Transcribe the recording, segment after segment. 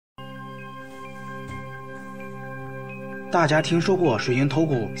大家听说过水晶头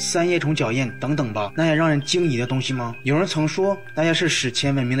骨、三叶虫脚印等等吧？那些让人惊疑的东西吗？有人曾说那些是史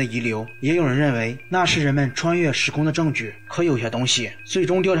前文明的遗留，也有人认为那是人们穿越时空的证据。可有些东西最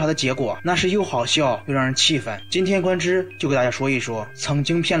终调查的结果那是又好笑又让人气愤。今天观之就给大家说一说曾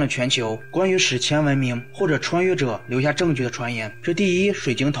经骗了全球关于史前文明或者穿越者留下证据的传言。这第一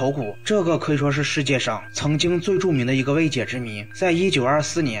水晶头骨这个可以说是世界上曾经最著名的一个未解之谜。在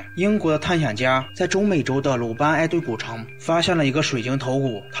1924年，英国的探险家在中美洲的鲁班埃堆古城发现了一个水晶头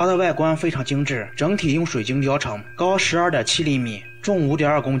骨，它的外观非常精致，整体用水晶雕成，高12.7厘米，重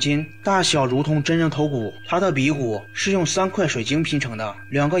5.2公斤，大小如同真正头骨。它的鼻骨是用3块水晶拼成的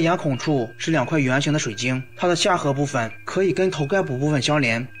，2个眼孔处是2块圆形的水晶。它的下颌部分可以跟头盖骨部分相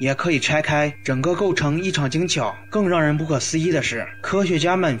连，也可以拆开，整个构成异常精巧。更让人不可思议的是，科学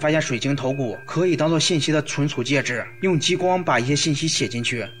家们发现水晶头骨可以当做信息的存储介质，用激光把一些信息写进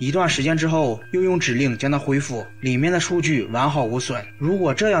去，一段时间之后又用指令将它恢复，里面的数据完好无损。如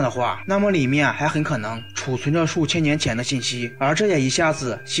果这样的话，那么里面还很可能储存着数千年前的信息，而这也一下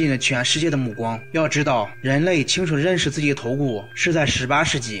子吸引了全世界的目光。要知道，人类清楚认识自己的头骨是在18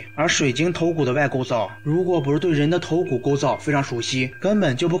世纪，而水晶头骨的外构造，如果不是对人的头骨构造非常熟悉，根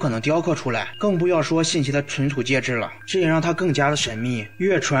本就不可能雕刻出来，更不要说信息的存储介质了。这也让它更加的神秘，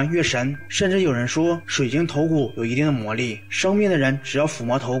越传越神。甚至有人说，水晶头骨有一定的魔力，生病的人只要抚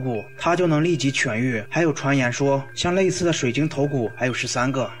摸头骨，它就能立即痊愈。还有传言说，像类似的水晶头骨还有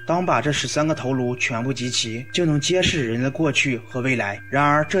13个，当把这13个头颅全部集齐，就能揭示人的过去和未来。然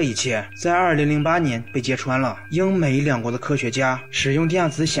而这一切在2008年被揭穿了。英美两国的科学家使用电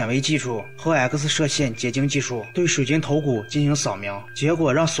子显微技术和 X 射线结晶技术对水晶头骨进行扫描，结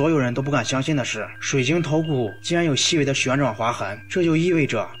果让所有人都不敢相信的是，水晶头骨竟然有细微的旋转划痕。这就意味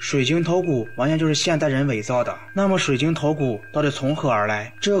着水晶头骨完全就是现代人伪造的。那么水晶头骨到底从何而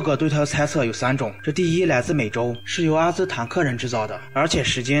来？这个对它的猜测有3种。这第一，来自美洲，是由阿兹坦克人制造的，而且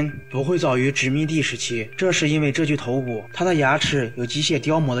时间不会早于殖民地时期，这是因为这具头骨它的牙齿有机械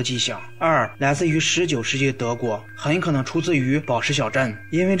雕磨的迹象。2，来自于19世纪的德国，很可能出自于宝石小镇，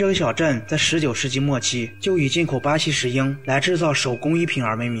因为这个小镇在19世纪末期就以进口巴西石英来制造手工艺品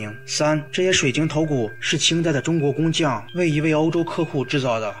而闻名。3，这些水晶头骨是清代的中国工匠为一位欧洲客户制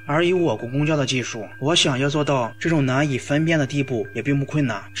造的，而以我国工匠的技术，我想要做到这种难以分辨的地步也并不困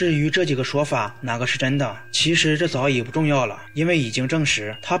难。至于这几个说法哪个是真的，其实这早已不重要了，因为已经证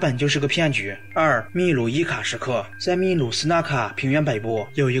实它本就是个骗局。2，秘鲁伊卡时刻。在秘鲁斯纳卡平原北部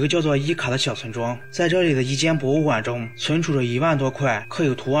有一个叫做伊卡的小村庄，在这里的一间博物馆中存储着1万多块刻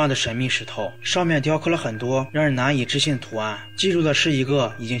有图案的神秘石头，上面雕刻了很多让人难以置信的图案，记录的是一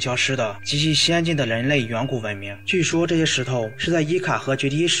个已经消失的极其先进的人类远古文明。据说这些石头是在伊卡河决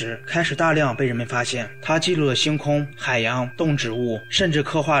堤时开始大量被人们发现，它记录了星空、海洋、动植物，甚至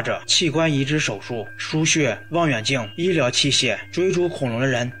刻画着器官移植手术、输血、望远镜、医疗器械、追逐恐龙的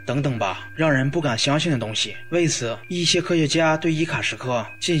人等等吧，让人不敢相信的东西。为此，一些科学家对伊卡时刻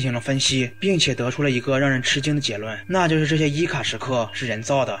进行了分析，并且得出了一个让人吃惊的结论，那就是这些伊卡时刻是人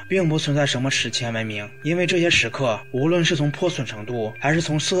造的，并不存在什么史前文明。因为这些时刻无论是从破损程度还是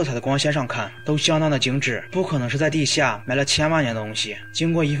从色彩的光线上看都相当的精致，不可能是在地下埋了千万年的东西。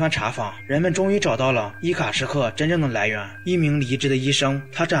经过一番查访，人们终于找到了伊卡时刻真正的来源。一名离职的医生，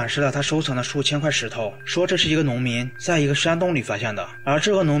他展示了他收藏的数千块石头，说这是一个农民在一个山洞里发现的，而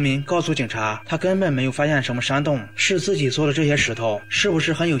这个农民告诉警察，他根本没有发现什么山洞，是自己做的这些石头，是不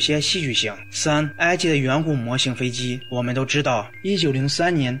是很有些戏剧性？3，埃及的远古模型飞机。我们都知道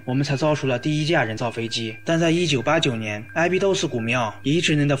1903年我们才造出了第1架人造飞机，但在1989年埃比斗斯古庙遗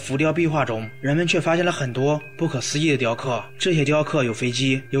址内的浮雕壁画中，人们却发现了很多不可思议的雕刻。这些雕刻有飞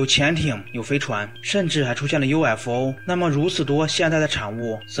机、有潜艇、有飞船，甚至还出现了 UFO。 那么如此多现代的产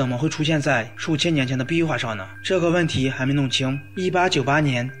物怎么会出现在数千年前的壁画上呢？这个问题还没弄清。1898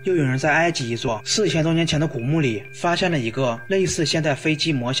年又有人在埃及一座4000多年前的古墓里发现了一个类似现代飞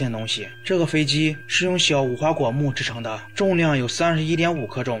机模型的东西，这个飞机是用小无花果木制成的，重量有31.5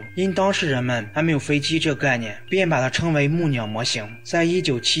克重。因当时人们还没有飞机这个概念，便把它称为木鸟模型。在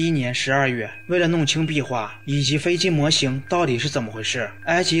1971年12月，为了弄清壁画以及飞机模型到底是怎么回事，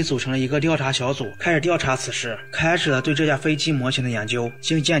埃及组成了一个调查小组，开始调查此事，开始了对这架飞机模型的研究。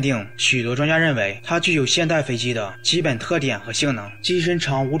经鉴定，许多专家认为它具有现代飞机的基本特点和性能：机身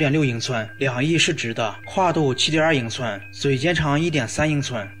长5.6英寸，2翼是直的，跨度7.2英寸，嘴尖长1.3英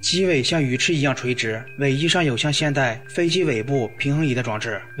寸，机尾像鱼翅一样垂直，尾翼上有像现代飞机尾部平衡仪的装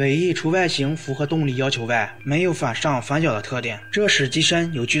置。尾翼除外形符合动力要求外，没有反上反角角的特点。这使机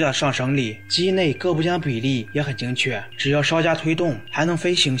身有巨大的上升力，机内各部件的比例也很精确，只要稍加推动，还能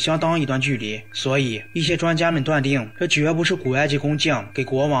飞行相当一段距离。所以一些专家们断定，这绝不是古埃及工匠给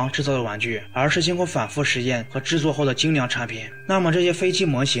国王制造的玩具，而是经过反复实验和制作后的精良产品。那么这些飞机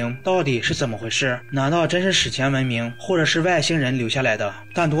模型到底是怎么回事？难道真是史前文明或者是外星人留下来的？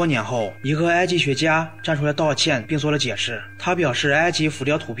但多年后，一个埃及学家站出来道歉并做了解释。他表示埃及浮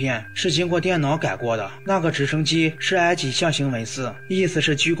雕图片是经过电脑改过的，那个直升机是埃及象形文字，意思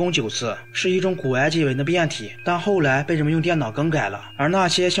是鞠躬9次，是一种古埃及文的变体，但后来被人们用电脑更改了。而那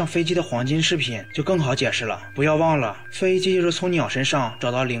些像飞机的黄金饰品就更好解释了，不要忘了，飞机就是从鸟身上找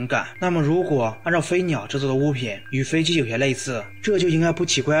到灵感。那么如果按照飞鸟制作的物品与飞机有些类似，这就应该不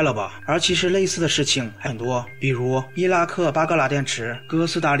奇怪了吧？而其实类似的事情很多，比如伊拉克巴格拉电池、哥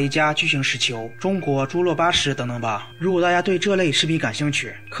斯达黎加巨型石球、中国侏罗巴石等等吧。如果大家对这类视频感兴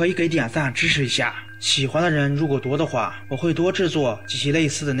趣，可以给点赞支持一下。喜欢的人如果多的话，我会多制作几期类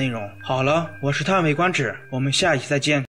似的内容。好了，我是探微观止，我们下一期再见。